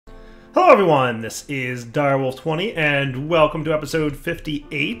Hello everyone, this is Direwolf20 and welcome to episode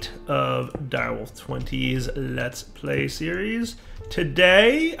 58 of Direwolf20's Let's Play series.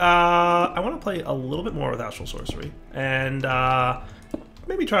 Today, I want to play a little bit more with Astral Sorcery and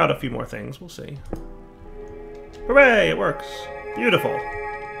maybe try out a few more things, we'll see. Hooray, it works. Beautiful.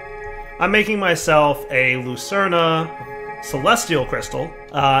 I'm making myself a Lucerna Celestial Crystal.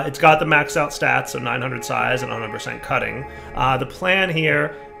 It's got the maxed out stats, so 900 size and 100% cutting. The plan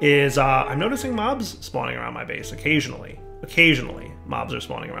here is I'm noticing mobs spawning around my base occasionally. Occasionally, mobs are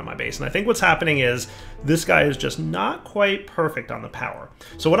spawning around my base. And I think what's happening is this guy is just not quite perfect on the power.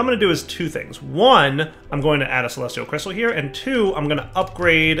 So what I'm going to do is two things. One, I'm going to add a Celestial Crystal here. And two, I'm going to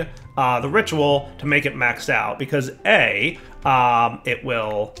upgrade the Ritual to make it maxed out. Because A, it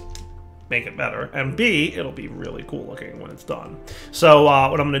will make it better, and B, it'll be really cool looking when it's done. So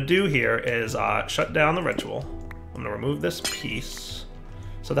what I'm going to do here is shut down the Ritual. I'm going to remove this piece.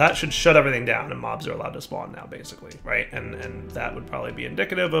 So that should shut everything down, and mobs are allowed to spawn now, basically, right? And that would probably be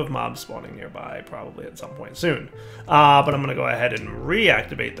indicative of mobs spawning nearby, probably at some point soon. But I'm going to go ahead and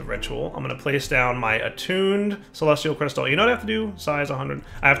reactivate the Ritual. I'm going to place down my attuned Celestial Crystal. You know what I have to do? Size 100.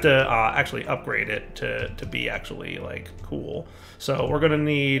 I have to actually upgrade it to be actually, like, cool. So we're going to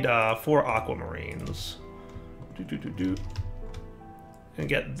need 4 aquamarines. And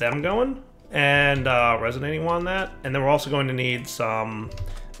get them going. And resonating on that. And then we're also going to need some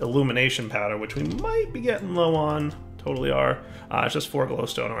illumination powder, which we might be getting low on. Totally are. It's just 4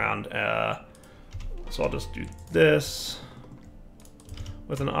 glowstone around. So I'll just do this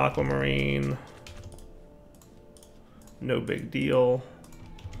with an aquamarine. No big deal.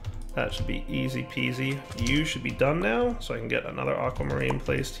 That should be easy peasy. You should be done now, so I can get another aquamarine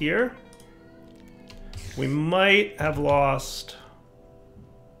placed here. We might have lost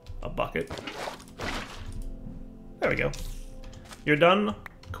a bucket. There we go. You're done?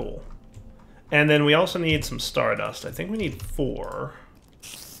 Cool. And then we also need some stardust. I think we need 4.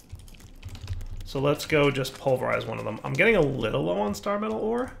 So let's go just pulverize one of them. I'm getting a little low on star metal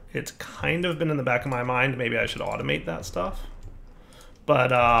ore. It's kind of been in the back of my mind. Maybe I should automate that stuff.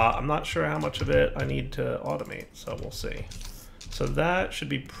 But I'm not sure how much of it I need to automate, so we'll see. So that should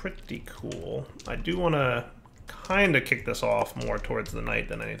be pretty cool. I do want to kind of kick this off more towards the night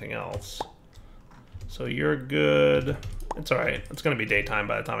than anything else. So you're good. It's alright. It's going to be daytime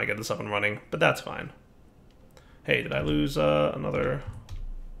by the time I get this up and running, but that's fine. Hey, did I lose another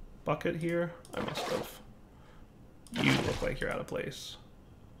bucket here? I must have. You look like you're out of place.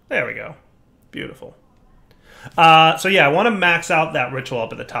 There we go. Beautiful. So yeah, I want to max out that Ritual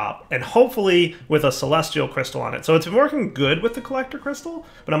up at the top, and hopefully with a Celestial Crystal on it. So it's been working good with the Collector Crystal,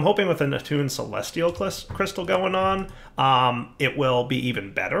 but I'm hoping with an attuned Celestial Crystal going on, it will be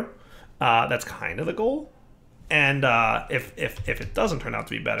even better. That's kind of the goal. And if it doesn't turn out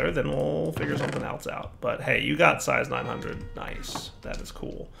to be better, then we'll figure something else out. But hey, you got size 900. Nice. That is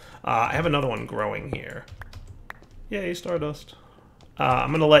cool. I have another one growing here. Yay, Stardust. I'm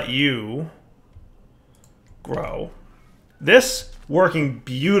going to let you grow. This working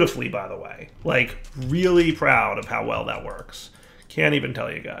beautifully, by the way. Like, really proud of how well that works. Can't even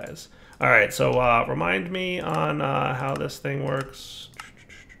tell you guys. All right, so remind me on how this thing works.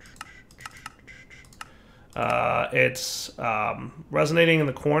 It's resonating in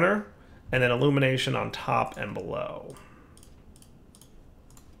the corner, and then illumination on top and below.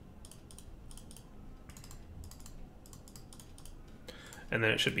 And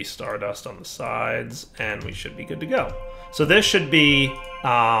then it should be stardust on the sides, and we should be good to go. So this should be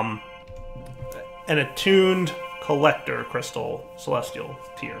an attuned collector crystal celestial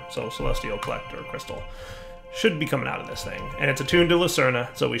tier. So celestial collector crystal should be coming out of this thing. And it's attuned to Lucerna,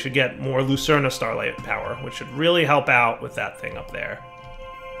 so we should get more Lucerna starlight power, which should really help out with that thing up there.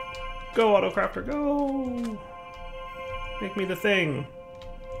 Go, Autocrafter, go! Make me the thing.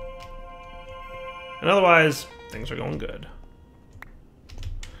 And otherwise, things are going good.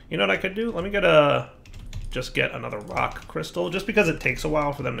 You know what I could do? Let me just get another rock crystal, just because it takes a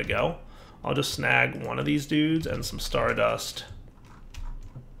while for them to go. I'll just snag one of these dudes and some stardust.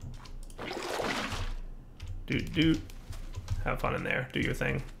 Dude. Have fun in there. Do your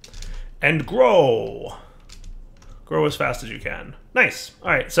thing. And grow! Grow as fast as you can. Nice. All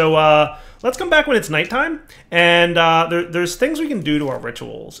right, so let's come back when it's nighttime. And there's things we can do to our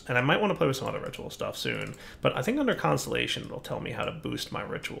rituals. And I might want to play with some other ritual stuff soon. But I think under Constellation, it'll tell me how to boost my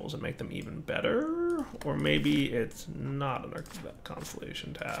rituals and make them even better. Or maybe it's not under that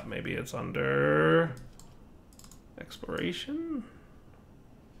Constellation tab. Maybe it's under Exploration?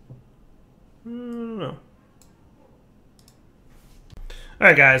 I don't know.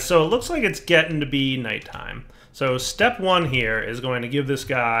 Alright guys, so it looks like it's getting to be nighttime. So step 1 here is going to give this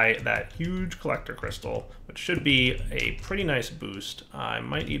guy that huge collector crystal, which should be a pretty nice boost. I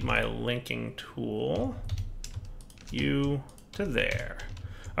might need my linking tool. You to there.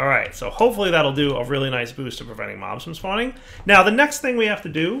 All right, so hopefully that'll do a really nice boost to preventing mobs from spawning. Now, the next thing we have to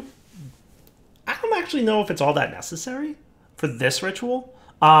do, I don't actually know if it's all that necessary for this ritual,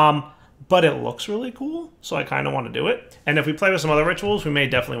 but it looks really cool, so I kind of want to do it. And if we play with some other rituals, we may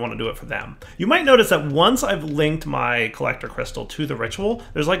definitely want to do it for them. You might notice that once I've linked my collector crystal to the ritual,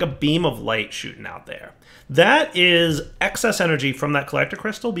 there's like a beam of light shooting out there. That is excess energy from that collector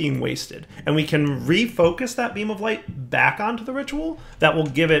crystal being wasted. And we can refocus that beam of light back onto the ritual. That will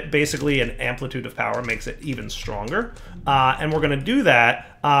give it basically an amplitude of power, makes it even stronger. And we're going to do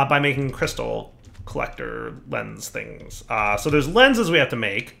that by making crystal collector lens things. So there's lenses we have to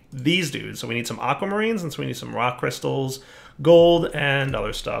make, these dudes. So we need some aquamarines, and so we need some rock crystals, gold, and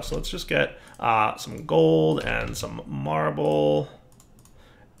other stuff. So let's just get some gold and some marble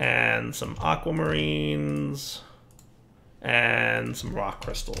and some aquamarines and some rock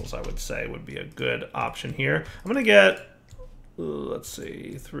crystals, I would say would be a good option here. I'm gonna get, let's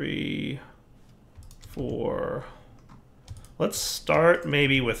see, 3, 4. Let's start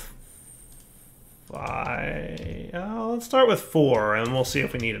maybe with 5. Let's start with 4, and we'll see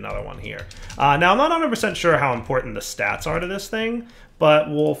if we need another one here. Now, I'm not 100% sure how important the stats are to this thing,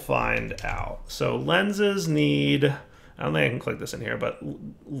 but we'll find out. So lenses need, I don't think I can click this in here, but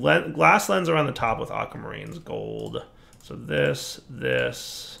glass lens are on the top with aquamarines, gold. So this, and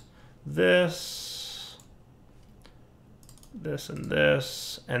this.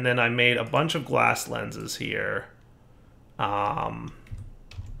 And then I made a bunch of glass lenses here. What am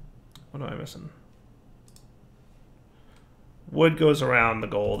I missing? Wood goes around the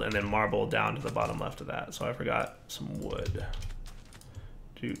gold, and then marble down to the bottom left of that. So I forgot some wood.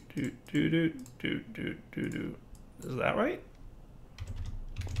 Is that right?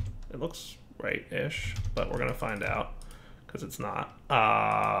 It looks right-ish, but we're gonna find out because it's not.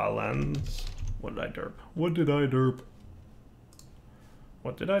 Lens. What did I derp? What did I derp?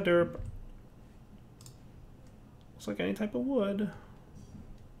 What did I derp? Looks like any type of wood.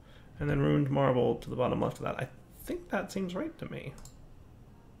 And then ruined marble to the bottom left of that. I think that seems right to me.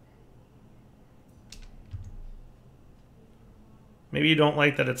 Maybe you don't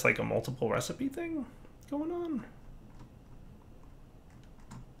like that it's like a multiple recipe thing going on?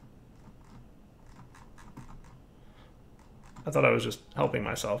 I thought I was just helping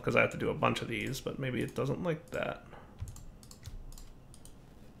myself because I have to do a bunch of these, but maybe it doesn't like that.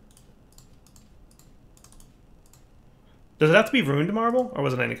 Does it have to be ruined marble, or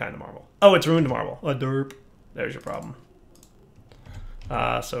was it any kind of marble? Oh, it's ruined marble. A derp. There's your problem.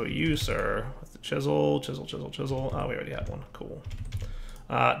 So you, sir, with the chisel. Oh, we already had one. Cool.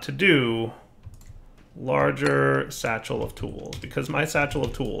 To do larger satchel of tools, because my satchel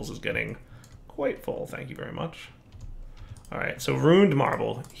of tools is getting quite full. Thank you very much. All right, so ruined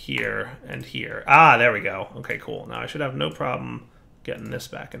marble here and here. Ah, there we go. Okay, cool. Now I should have no problem getting this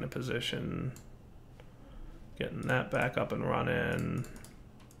back into position. Getting that back up and running.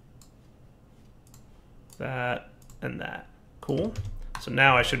 That and that. Cool. So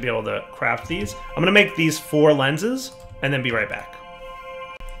now I should be able to craft these. I'm gonna make these 4 lenses and then be right back.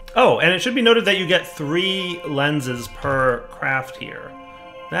 Oh, and it should be noted that you get 3 lenses per craft here.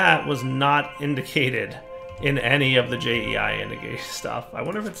 That was not indicated in any of the JEI indicated stuff. I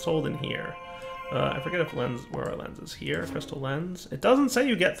wonder if it's told in here. I forget if where are lenses? Here, crystal lens. It doesn't say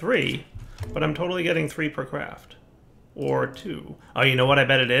you get 3, but I'm totally getting 3 per craft. Or 2. Oh, you know what I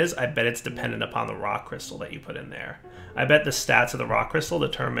bet it is? I bet it's dependent upon the rock crystal that you put in there. I bet the stats of the rock crystal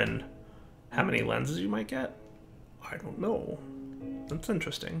determine how many lenses you might get. I don't know. That's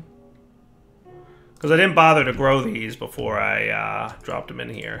interesting. Because I didn't bother to grow these before I dropped them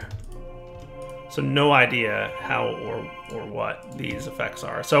in here. So no idea how or what these effects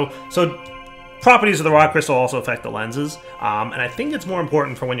are. So properties of the rock crystal also affect the lenses, and I think it's more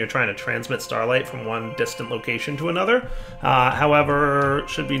important for when you're trying to transmit starlight from one distant location to another. However, it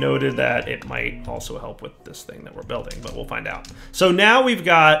should be noted that it might also help with this thing that we're building, but we'll find out. So now we've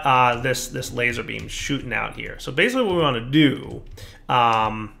got this laser beam shooting out here. So basically what we want to do,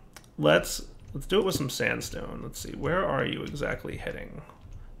 let's do it with some sandstone. Let's see, where are you exactly hitting?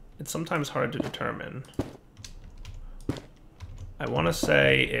 It's sometimes hard to determine. I want to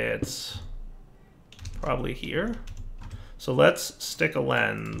say it's probably here. So let's stick a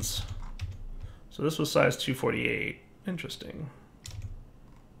lens. So this was size 248. Interesting.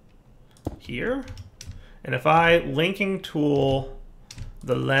 Here. And if I linking tool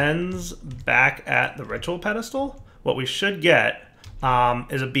the lens back at the ritual pedestal, what we should get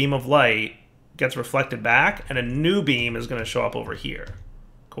is a beam of light gets reflected back, and a new beam is going to show up over here.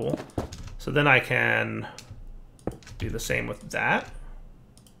 Cool. So then I can do the same with that.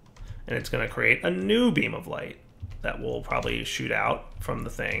 And it's going to create a new beam of light that will probably shoot out from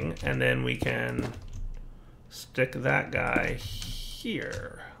the thing. And then we can stick that guy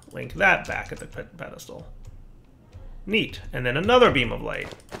here. Link that back at the pedestal. Neat. And then another beam of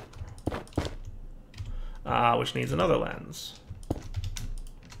light, which needs another lens.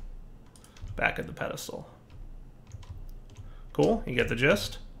 Back at the pedestal. Cool. You get the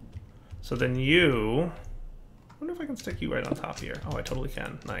gist? So then you... I wonder if I can stick you right on top here. Oh, I totally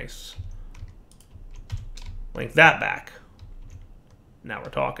can. Nice. Link that back. Now we're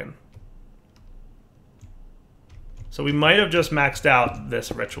talking. So we might have just maxed out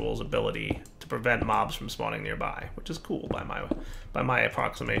this ritual's ability to prevent mobs from spawning nearby, which is cool by my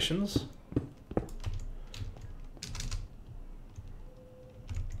approximations.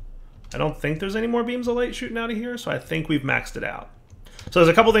 I don't think there's any more beams of light shooting out of here, so I think we've maxed it out. So there's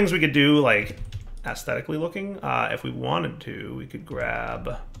a couple things we could do, like aesthetically looking. If we wanted to, we could grab...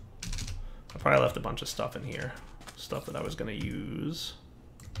 I probably left a bunch of stuff in here. Stuff that I was going to use.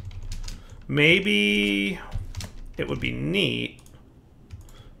 Maybe it would be neat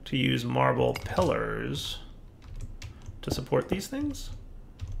to use marble pillars to support these things.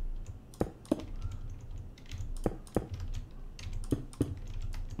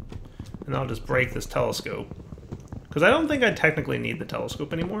 And I'll just break this telescope. Because I don't think I technically need the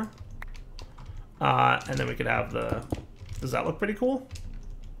telescope anymore. And then we could have the... Does that look pretty cool?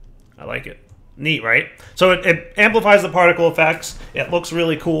 I like it. Neat, right? So it amplifies the particle effects. It looks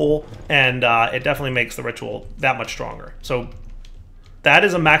really cool. And it definitely makes the ritual that much stronger. So that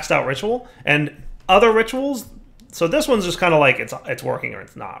is a maxed out ritual. And other rituals... So this one's just kind of like it's working or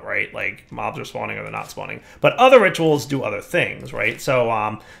it's not, right? Like mobs are spawning or they're not spawning. But other rituals do other things, right?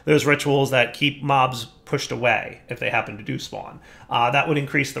 So there's rituals that keep mobs pushed away if they happen to do spawn. That would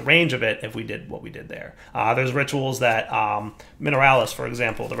increase the range of it if we did what we did there. There's rituals that, Mineralis, for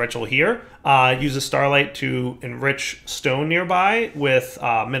example, the ritual here, uses starlight to enrich stone nearby with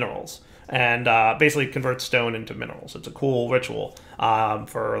minerals. And basically converts stone into minerals. It's a cool ritual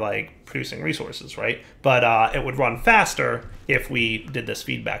for like producing resources, right? But it would run faster if we did this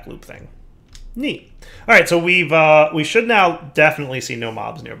feedback loop thing. Neat. All right, so we should now definitely see no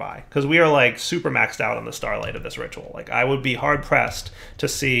mobs nearby because we are like super maxed out on the starlight of this ritual. Like I would be hard pressed to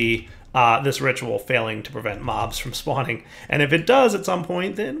see this ritual failing to prevent mobs from spawning. And if it does at some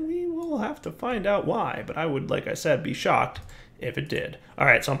point, then we will have to find out why. But I would, like I said, be shocked if it did. All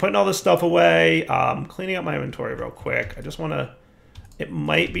right, so I'm putting all this stuff away. Cleaning up my inventory real quick. I just want to... It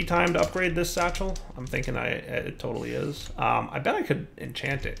might be time to upgrade this satchel. I'm thinking it totally is. I bet I could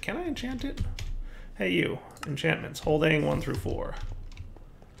enchant it. Can I enchant it? Hey, you. Enchantments. Holding 1 through 4.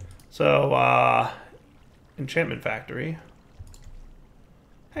 So, enchantment factory.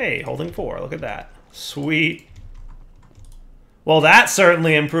 Hey, holding 4. Look at that. Sweet. Well, that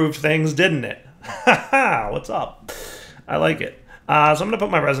certainly improved things, didn't it? Haha, what's up? I like it. So I'm going to put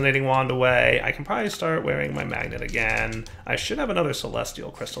my resonating wand away. I can probably start wearing my magnet again. I should have another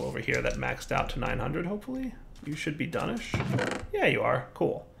celestial crystal over here that maxed out to 900, hopefully. You should be done-ish. Yeah, you are.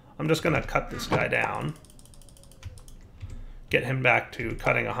 Cool. I'm just going to cut this guy down. Get him back to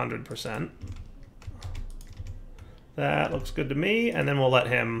cutting 100%. That looks good to me. And then we'll let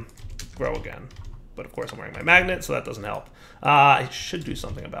him grow again. But of course I'm wearing my magnet, so that doesn't help. I should do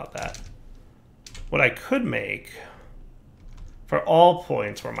something about that. What I could make... For all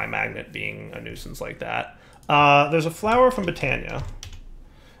points for my magnet being a nuisance like that, there's a flower from Botania.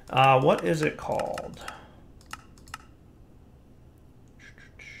 What is it called?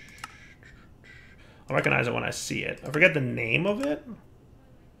 I'll recognize it when I see it. I forget the name of it.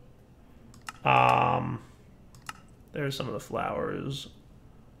 There's some of the flowers.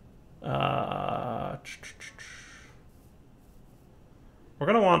 We're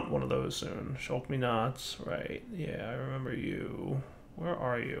going to want one of those soon. Shulk me nuts. Right. Yeah, I remember you. Where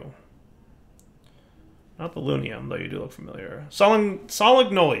are you? Not the Lunium, though you do look familiar.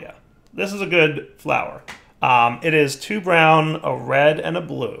 Solagnolia. This is a good flower. It is 2 brown, a red, and a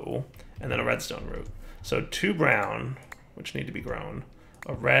blue, and then a redstone root. So 2 brown, which need to be grown,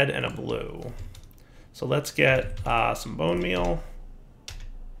 a red, and a blue. So let's get some bone meal.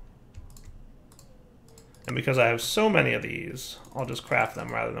 And because I have so many of these, I'll just craft them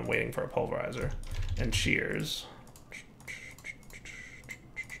rather than waiting for a pulverizer. And shears.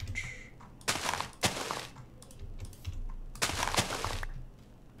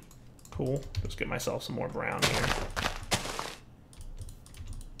 Cool. Just get myself some more brown here.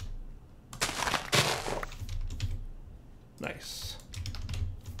 Nice.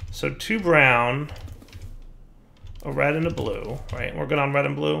 So 2 brown, a red and a blue, right? We're good on red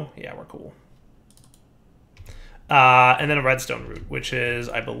and blue? Yeah, we're cool. And then a redstone root, which is,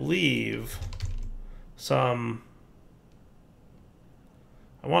 I believe, some...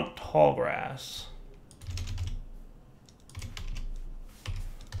 I want tall grass.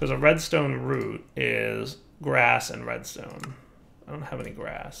 Because a redstone root is grass and redstone. I don't have any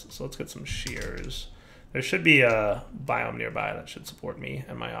grass, so let's get some shears. There should be a biome nearby that should support me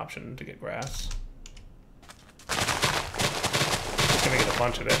and my option to get grass. I'm gonna get a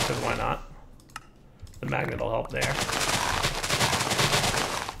bunch of it, because why not? The magnet will help there.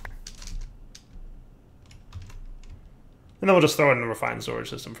 And then we'll just throw it in a refined storage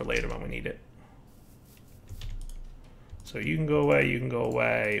system for later when we need it. So you can go away, you can go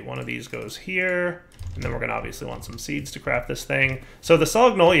away. One of these goes here. And then we're going to obviously want some seeds to craft this thing. So the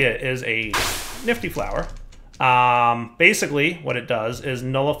Solagnolia is a nifty flower. Basically, what it does is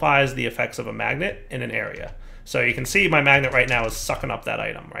nullifies the effects of a magnet in an area. So you can see my magnet right now is sucking up that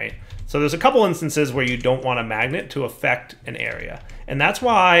item, right? So there's a couple instances where you don't want a magnet to affect an area. And that's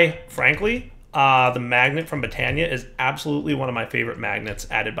why, frankly, the magnet from Botania is absolutely one of my favorite magnets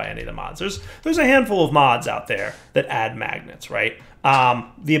added by any of the mods. There's a handful of mods out there that add magnets, right?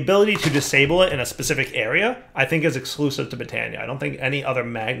 The ability to disable it in a specific area, I think, is exclusive to Botania. I don't think any other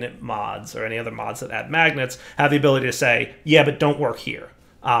magnet mods or any other mods that add magnets have the ability to say, yeah, but don't work here.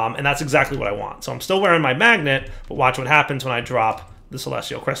 And that's exactly what I want. So I'm still wearing my magnet, but watch what happens when I drop the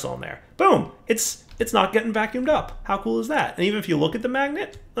Celestial Crystal in there. Boom! It's not getting vacuumed up. How cool is that? And even if you look at the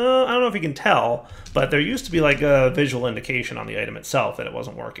magnet, I don't know if you can tell, but there used to be like a visual indication on the item itself that it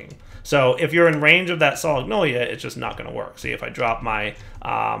wasn't working. So if you're in range of that Solagnolia, it's just not going to work. See, if I drop my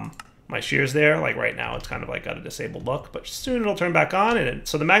my shears there, like right now, it's kind of like got a disabled look, but soon it'll turn back on, and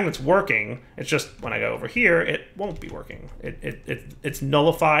so the magnet's working. It's just when I go over here, it won't be working. It's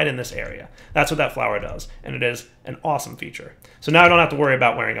nullified in this area. That's what that flower does, and it is an awesome feature. So now I don't have to worry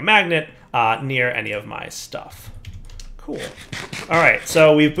about wearing a magnet near any of my stuff. Cool. All right,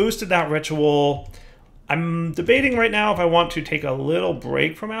 so we've boosted that ritual. I'm debating right now if I want to take a little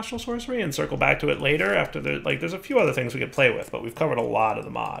break from Astral Sorcery and circle back to it later after there's a few other things we could play with, but we've covered a lot of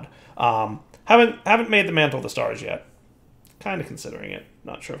the mod. Haven't made the Mantle of the Stars yet. Kind of considering it.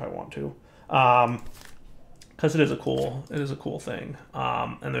 Not sure if I want to. Because it is a cool thing.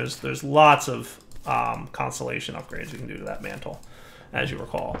 And there's lots of constellation upgrades you can do to that mantle, as you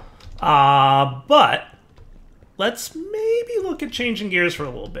recall. But let's maybe look at changing gears for a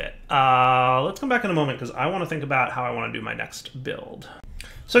little bit. Let's come back in a moment because I want to think about how I want to do my next build.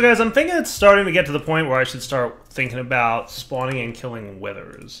 So guys, I'm thinking it's starting to get to the point where I should start thinking about spawning and killing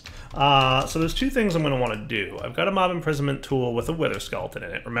withers. So there's 2 things I'm going to want to do. I've got a mob imprisonment tool with a wither skeleton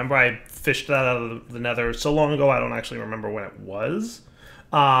in it. Remember, I fished that out of the nether so long ago I don't actually remember when it was.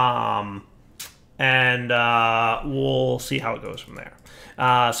 We'll see how it goes from there.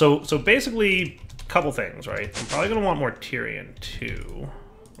 So basically, couple things, right? I'm probably going to want more Tyrian too,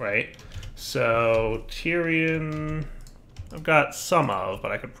 right? So Tyrian, I've got some of, but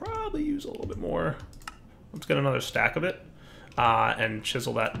I could probably use a little bit more. Let's get another stack of it and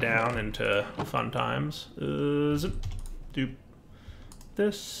chisel that down into fun times. Do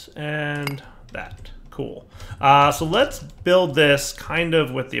this and that. Cool. So let's build this kind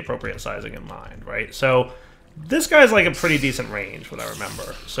of with the appropriate sizing in mind, right? So this guy's like a pretty decent range, what I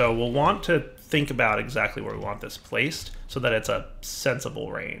remember. So we'll want to think about exactly where we want this placed so that it's a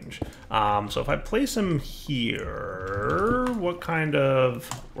sensible range. So if I place him here, what kind of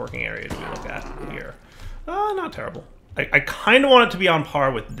working area do we look at here? Not terrible. I kind of want it to be on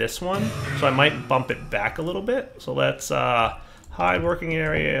par with this one, so I might bump it back a little bit. So let's hide working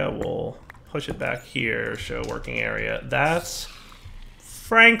area. We'll push it back here, show working area. That's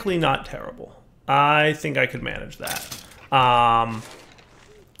frankly not terrible. I think I could manage that.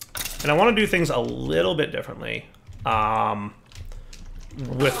 And I want to do things a little bit differently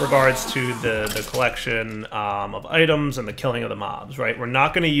with regards to the collection of items and the killing of the mobs, right? We're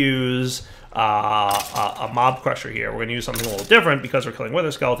not going to use a mob crusher here. We're going to use something a little different because we're killing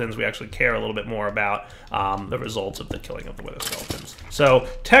wither skeletons. We actually care a little bit more about the results of the killing of the wither skeletons. So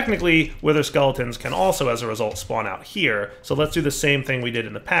technically, wither skeletons can also, as a result, spawn out here. So let's do the same thing we did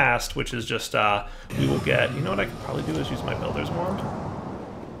in the past, which is just we will get, you know what I could probably do is use my builder's wand.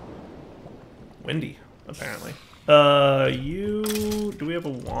 Windy, apparently. Do we have a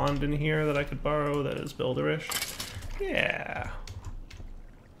wand in here that I could borrow that is builderish? Yeah.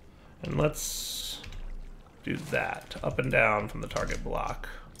 And let's do that, up and down from the target block.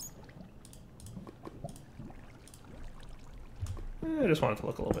 I just want it to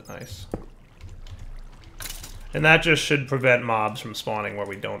look a little bit nice. And that just should prevent mobs from spawning where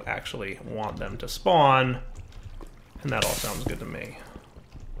we don't actually want them to spawn. And that all sounds good to me.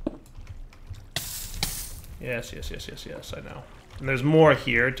 Yes, yes, yes, yes, yes, I know. And there's more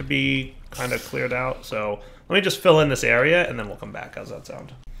here to be kind of cleared out, so let me just fill in this area, and then we'll come back. How's that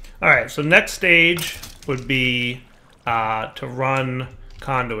sound? All right, so next stage would be to run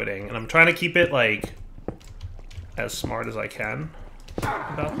conduiting, and I'm trying to keep it, like, as smart as I can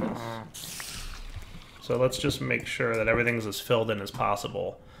about this. So let's just make sure that everything's as filled in as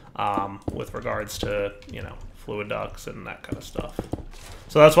possible with regards to, you know, fluid ducts and that kind of stuff.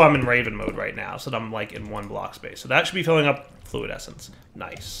 So that's why I'm in Raven mode right now, so that I'm like in one block space. So that should be filling up fluid essence.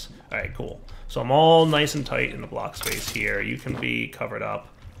 Nice. All right, cool. So I'm all nice and tight in the block space here. You can be covered up.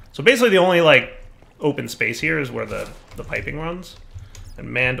 So basically the only like open space here is where the piping runs. And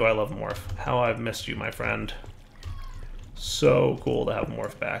man, do I love Morph. How I've missed you, my friend. So cool to have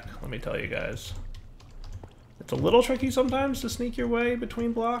Morph back, let me tell you guys. It's a little tricky sometimes to sneak your way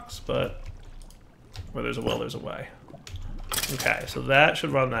between blocks, but where there's a will, there's a way. Okay, so that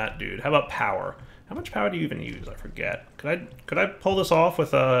should run that dude. How about power? How much power do you even use? I forget. Could I pull this off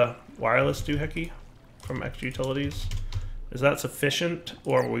with a wireless doohickey from X Utilities? Is that sufficient,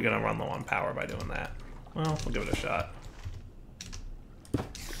 or are we gonna run low on power by doing that? Well, we'll give it a shot.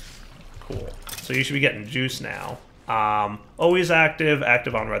 Cool. So you should be getting juice now. Always active,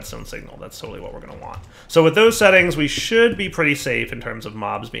 active on redstone signal. That's totally what we're gonna want. So with those settings, we should be pretty safe in terms of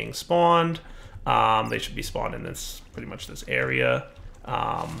mobs being spawned. They should be spawned in this, pretty much this area.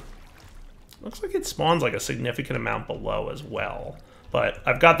 Looks like it spawns like a significant amount below as well. But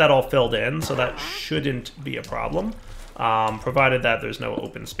I've got that all filled in, so that shouldn't be a problem. Provided that there's no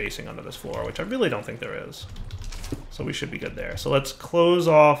open spacing under this floor, which I really don't think there is. So we should be good there. So let's close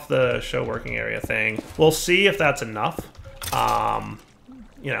off the show working area thing. We'll see if that's enough.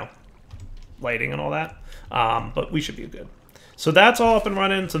 You know, lighting and all that. But we should be good. So that's all up and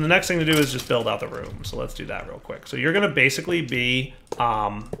running. So the next thing to do is just build out the room. So let's do that real quick. So you're going to basically be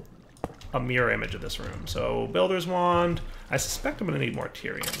a mirror image of this room. So Builder's Wand. I suspect I'm going to need more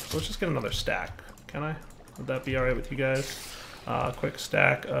Tyrium. So let's just get another stack. Can I? Would that be all right with you guys? Quick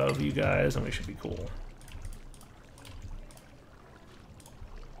stack of you guys, and we should be cool.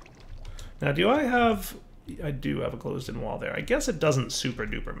 Now, do I have... I do have a closed-in wall there. I guess it doesn't super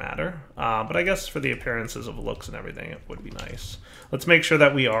duper matter, but I guess for the appearances of looks and everything, it would be nice. Let's make sure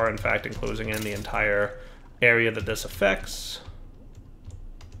that we are, in fact, enclosing in the entire area that this affects.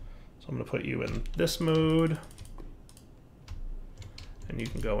 So I'm going to put you in this mode, and you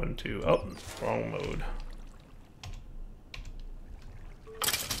can go into, oh, wrong mode.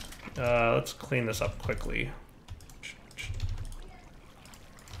 Let's clean this up quickly.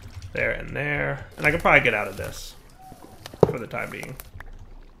 There and there. And I can probably get out of this for the time being.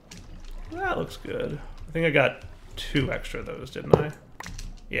 That looks good. I think I got 2 extra of those, didn't I?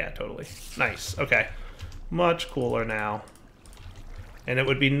 Yeah, totally. Nice. Okay. Much cooler now. And it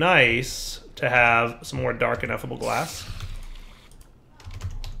would be nice to have some more dark ineffable glass.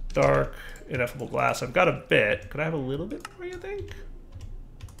 Dark ineffable glass. I've got a bit. Could I have a little bit more, you think?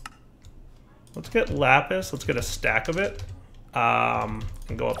 Let's get lapis. Let's get a stack of it.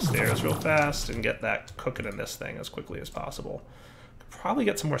 And go upstairs real fast and get that cooking in this thing as quickly as possible. Could probably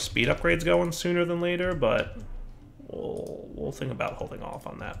get some more speed upgrades going sooner than later, but we'll think about holding off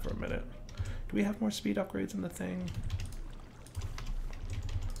on that for a minute. Do we have more speed upgrades in the thing?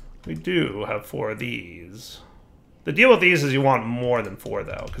 We do have 4 of these. The deal with these is you want more than 4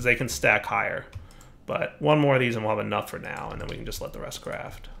 though, because they can stack higher. But 1 more of these and we'll have enough for now, and then we can just let the rest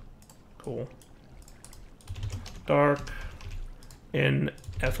craft. Cool. Dark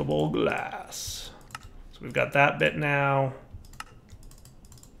ineffable glass. So we've got that bit now.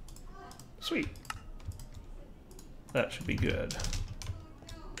 Sweet. That should be good.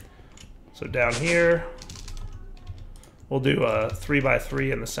 So down here, we'll do a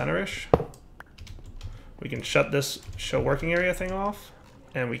 3x3 in the center-ish. We can shut this show working area thing off,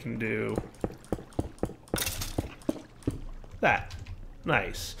 and we can do that.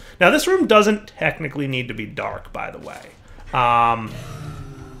 Nice. Now this room doesn't technically need to be dark, by the way.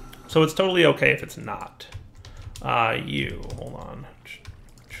 So it's totally okay if it's not. Hold on.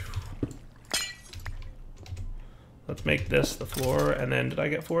 Let's make this the floor, and then did I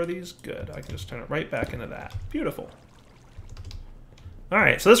get 4 of these? Good. I can just turn it right back into that. Beautiful. All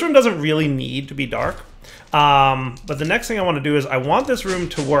right, so this room doesn't really need to be dark. But the next thing I want to do is I want this room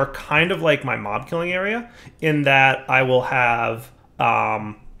to work kind of like my mob killing area, in that I will have,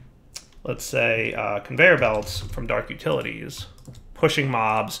 let's say, conveyor belts from Dark Utilities pushing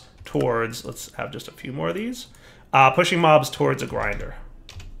mobs towards, let's have just a few more of these, pushing mobs towards a grinder.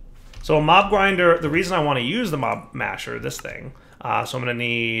 So a mob grinder, the reason I want to use the mob masher, this thing, so I'm going to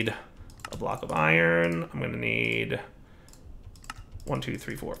need a block of iron. I'm going to need 1, 2,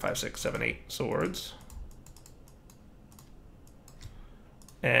 3, 4, 5, 6, 7, 8 swords.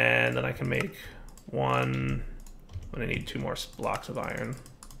 And then I can make one. I'm going to need 2 more blocks of iron.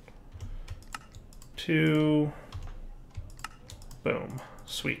 2. Boom.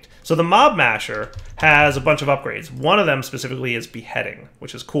 Sweet. So the mob masher has a bunch of upgrades. One of them specifically is beheading,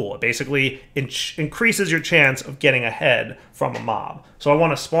 which is cool. It basically increases your chance of getting ahead from a mob. So I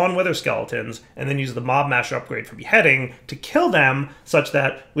want to spawn wither skeletons and then use the mob masher upgrade for beheading to kill them such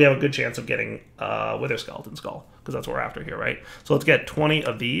that we have a good chance of getting wither skeleton skull, because that's what we're after here, right? So let's get 20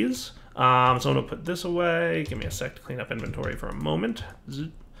 of these. So I'm going to put this away. Give me a sec to clean up inventory for a moment.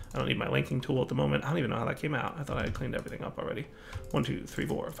 I don't need my linking tool at the moment. I don't even know how that came out. I thought I had cleaned everything up already. 1, 2, 3,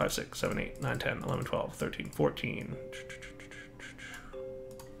 4, 5, 6, 7, 8, 9, 10, 11, 12, 13, 14,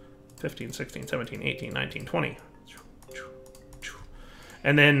 15, 16, 17, 18, 19, 20.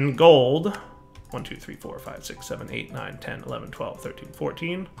 And then gold. 1, 2, 3, 4, 5, 6, 7, 8, 9, 10, 11, 12, 13,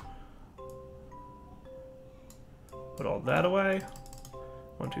 14. Put all that away.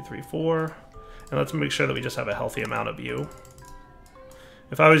 1, 2, 3, 4. And let's make sure that we just have a healthy amount of you.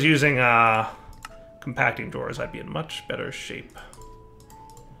 If I was using compacting doors, I'd be in much better shape.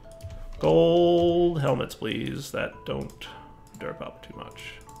 Gold helmets, please, that don't derp up too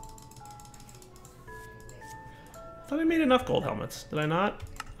much. I thought I made enough gold helmets. Did I not?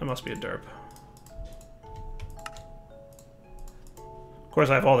 I must be a derp. Of course,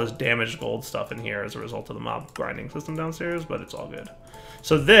 I have all this damaged gold stuff in here as a result of the mob grinding system downstairs, but it's all good.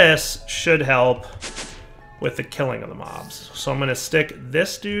 So this should help with the killing of the mobs. So I'm gonna stick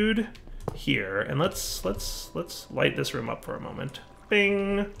this dude here, and let's light this room up for a moment.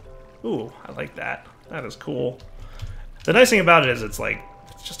 Bing! Ooh, I like that. That is cool. The nice thing about it is it's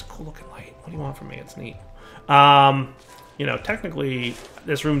just a cool looking light. What do you want from me? It's neat. You know, technically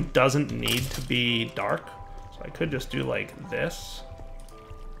this room doesn't need to be dark, so I could just do like this.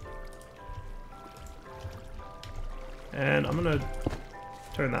 And I'm gonna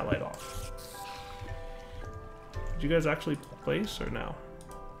turn that light off. Did you guys actually place or no?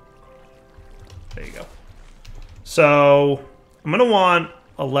 There you go. So I'm gonna want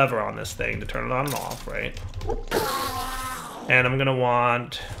a lever on this thing to turn it on and off, right? And I'm gonna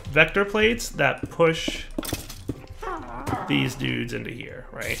want vector plates that push these dudes into here,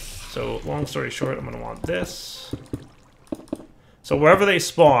 right? So long story short, I'm gonna want this. So wherever they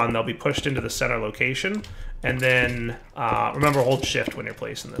spawn, they'll be pushed into the center location. And then remember, hold shift when you're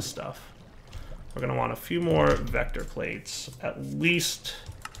placing this stuff. We're going to want a few more vector plates, at least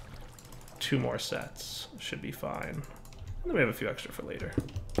 2 more sets. Should be fine. And then we have a few extra for later.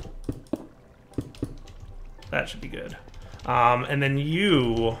 That should be good. And then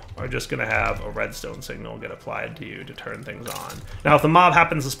you are just going to have a redstone signal get applied to you to turn things on. Now, if the mob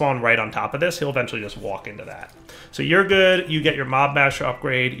happens to spawn right on top of this, he'll eventually just walk into that. So you're good. You get your mob masher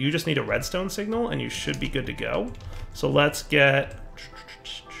upgrade. You just need a redstone signal, and you should be good to go. So let's get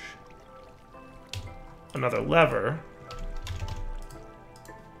another lever.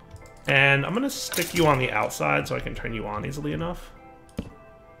 And I'm going to stick you on the outside so I can turn you on easily enough.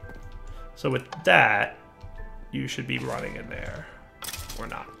 So with that, you should be running in there. Or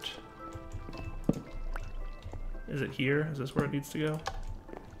not. Is it here? Is this where it needs to go?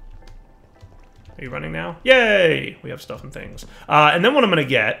 Are you running now? Yay! We have stuff and things. And then what I'm going to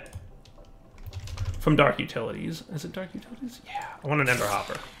get from Dark Utilities. Is it Dark Utilities? Yeah. I want an Ender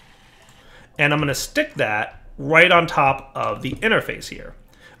Hopper. And I'm going to stick that right on top of the interface here.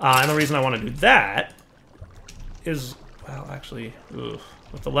 And the reason I want to do that is, well, actually,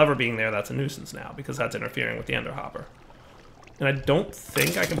 with the lever being there, that's a nuisance now, because that's interfering with the Ender Hopper. And I don't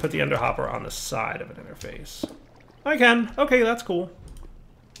think I can put the Ender Hopper on the side of an interface. I can. Okay, that's cool.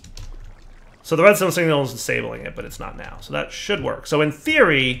 So the redstone signal is disabling it, but it's not now. So that should work. So in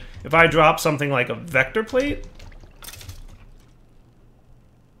theory, if I drop something like a vector plate,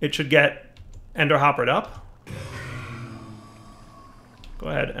 it should get Ender Hoppered up. Go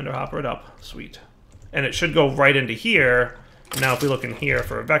ahead, Ender Hopper it up. Sweet. And it should go right into here. Now if we look in here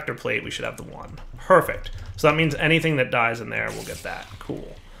for a vector plate, we should have the 1. Perfect. So that means anything that dies in there will get that.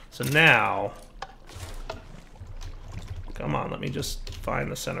 Cool. So now, come on, let me just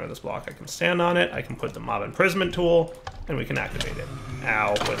find the center of this block. I can stand on it. I can put the mob imprisonment tool, and we can activate it.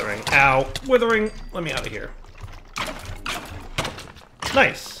 Ow, withering. Ow, withering. Let me out of here.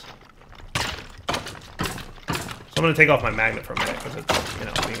 Nice. I'm going to take off my magnet for a minute because it's, you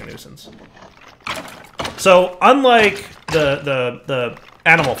know, being a nuisance. So unlike the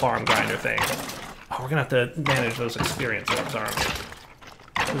animal farm grinder thing, we're going to have to manage those experience orbs, aren't we?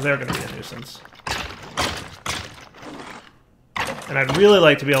 because they're going to be a nuisance. And I'd really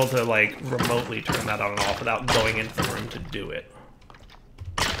like to be able to, like, remotely turn that on and off without going into the room to do it.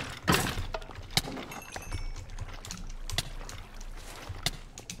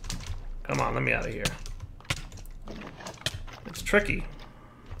 Come on, let me out of here. It's tricky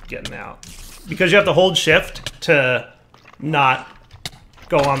getting out. Because you have to hold shift to not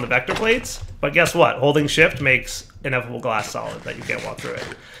go on the vector plates. But guess what? Holding shift makes ineffable glass solid that you can't walk through it.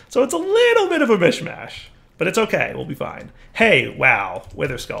 So it's a little bit of a mishmash. But it's okay, we'll be fine. Hey, wow,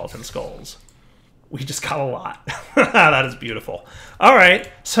 wither skeleton skulls. We just got a lot. That is beautiful. All right,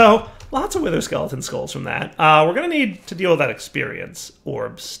 so lots of wither skeleton skulls from that. We're gonna need to deal with that experience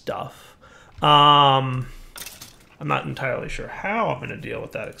orb stuff. I'm not entirely sure how I'm gonna deal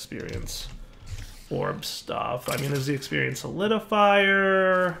with that experience orb stuff. I mean, is the experience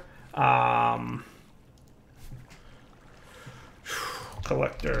solidifier?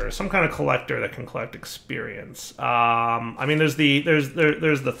 Collector, some kind of collector that can collect experience. I mean, there's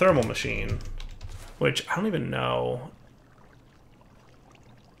the thermal machine, which I don't even know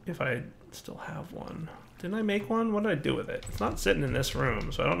if I still have one. Didn't I make one? What did I do with it? It's not sitting in this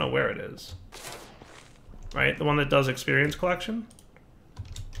room, so I don't know where it is. Right, the one that does experience collection.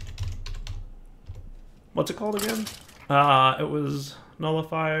 What's it called again? It was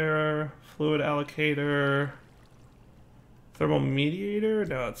nullifier, fluid allocator. Thermal mediator?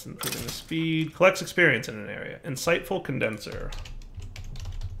 No, it's improving the speed. Collects experience in an area. Insightful condenser.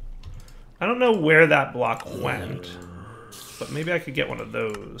 I don't know where that block went, but maybe I could get one of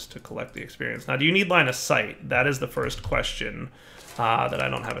those to collect the experience. Now, do you need line of sight? That is the first question that I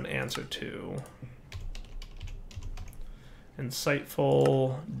don't have an answer to.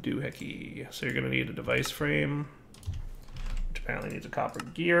 Insightful doohickey. So you're going to need a device frame, which apparently needs a copper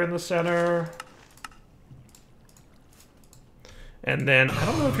gear in the center. And then, I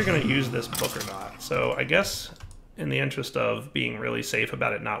don't know if you're going to use this book or not. So I guess, in the interest of being really safe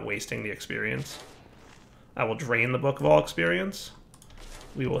about it not wasting the experience, I will drain the book of all experience.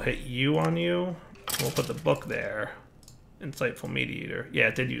 We will hit U on you. We'll put the book there. Insightful mediator. Yeah,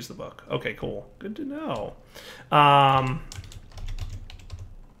 it did use the book. Okay, cool. Good to know. And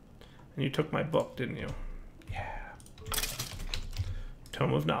you took my book, didn't you? Yeah.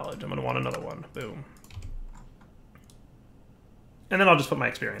 Tome of Knowledge. I'm going to want another one. Boom. And then I'll just put my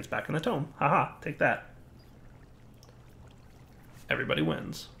experience back in the tome. Haha, take that. Everybody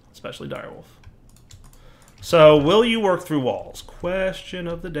wins, especially Direwolf. So, will you work through walls? Question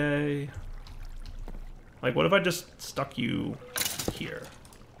of the day. Like, what if I just stuck you here?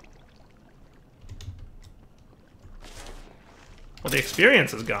 Well, the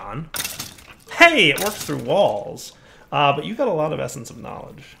experience is gone. Hey, it works through walls. But you got a lot of Essence of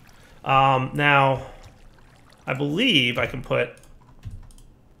Knowledge. Now, I believe I can put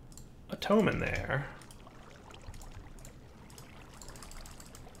a tome in there.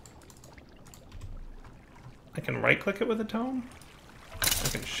 I can right-click it with a tome? I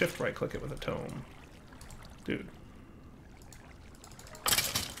can shift right-click it with a tome. Dude.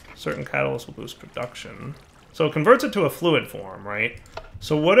 Certain catalysts will boost production. So it converts it to a fluid form, right?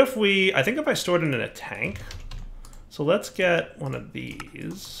 So what if we... I think if I stored it in a tank... So let's get one of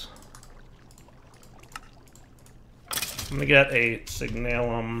these. I'm gonna get a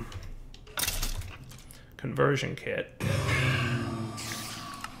Signalum conversion kit,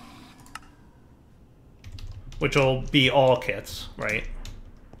 which will be all kits, right?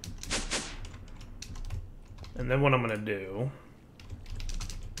 And then what I'm gonna do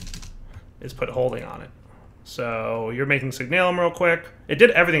is put holding on it. So you're making Signalum real quick. It did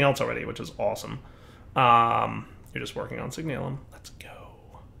everything else already, which is awesome. You're just working on Signalum. Let's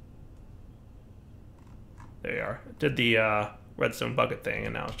go. There you are. It did the redstone bucket thing,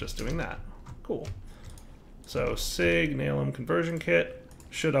 and now it's just doing that. Cool. So Signalum conversion kit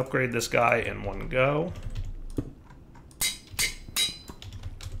should upgrade this guy in one go.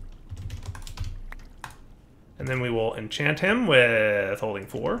 And then we will enchant him with holding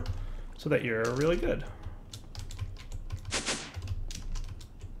 4 so that you're really good.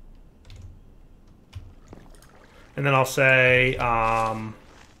 And then I'll say, can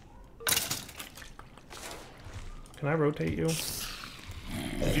I rotate you?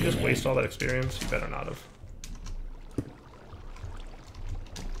 Did you just waste all that experience? You better not have.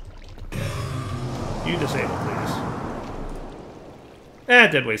 You disable, please.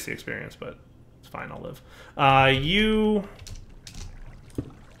 It did waste the experience, but it's fine, I'll live. You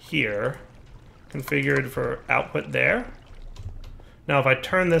here, configured for output there. Now if I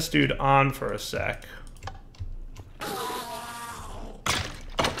turn this dude on for a sec,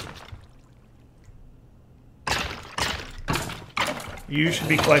 you should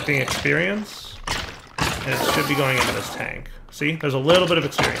be collecting experience, and it should be going into this tank. See? There's a little bit of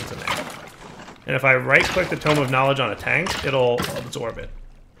experience in there. And if I right-click the Tome of Knowledge on a tank, it'll absorb it.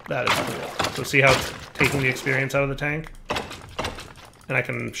 That is cool. So see how it's taking the experience out of the tank? And I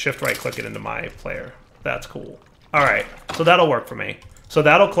can shift right-click it into my player. That's cool. Alright, so that'll work for me. So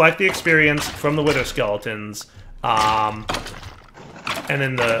that'll collect the experience from the Wither Skeletons. And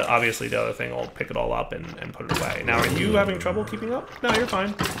then obviously the other thing will pick it all up and put it away. Now, are you having trouble keeping up? No, you're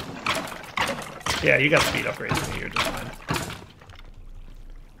fine. Yeah, you got speed upgrades for me. You're just fine.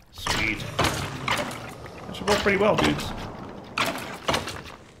 Sweet. That should work pretty well, dudes.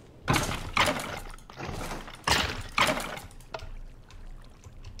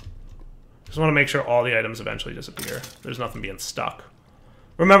 Just want to make sure all the items eventually disappear. There's nothing being stuck.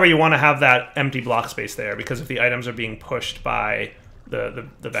 Remember, you want to have that empty block space there, because if the items are being pushed by the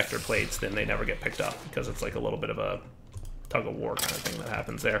vector plates, then they never get picked up, because it's like a little bit of a tug-of-war kind of thing that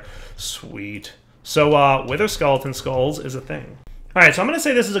happens there. Sweet. So, Wither Skeleton Skulls is a thing. Alright, so I'm going to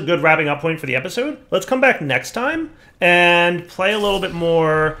say this is a good wrapping up point for the episode. Let's come back next time and play a little bit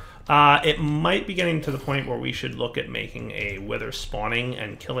more. It might be getting to the point where we should look at making a Wither spawning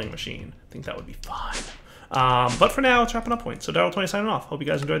and killing machine. I think that would be fun. But for now, it's wrapping up point. So Darryl20 signing off. Hope you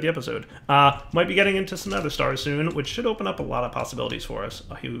guys enjoyed the episode. Might be getting into some other stars soon, which should open up a lot of possibilities for us.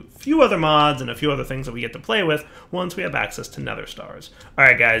 A few other mods and a few other things that we get to play with once we have access to nether stars.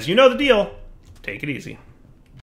 Alright guys, you know the deal. Take it easy.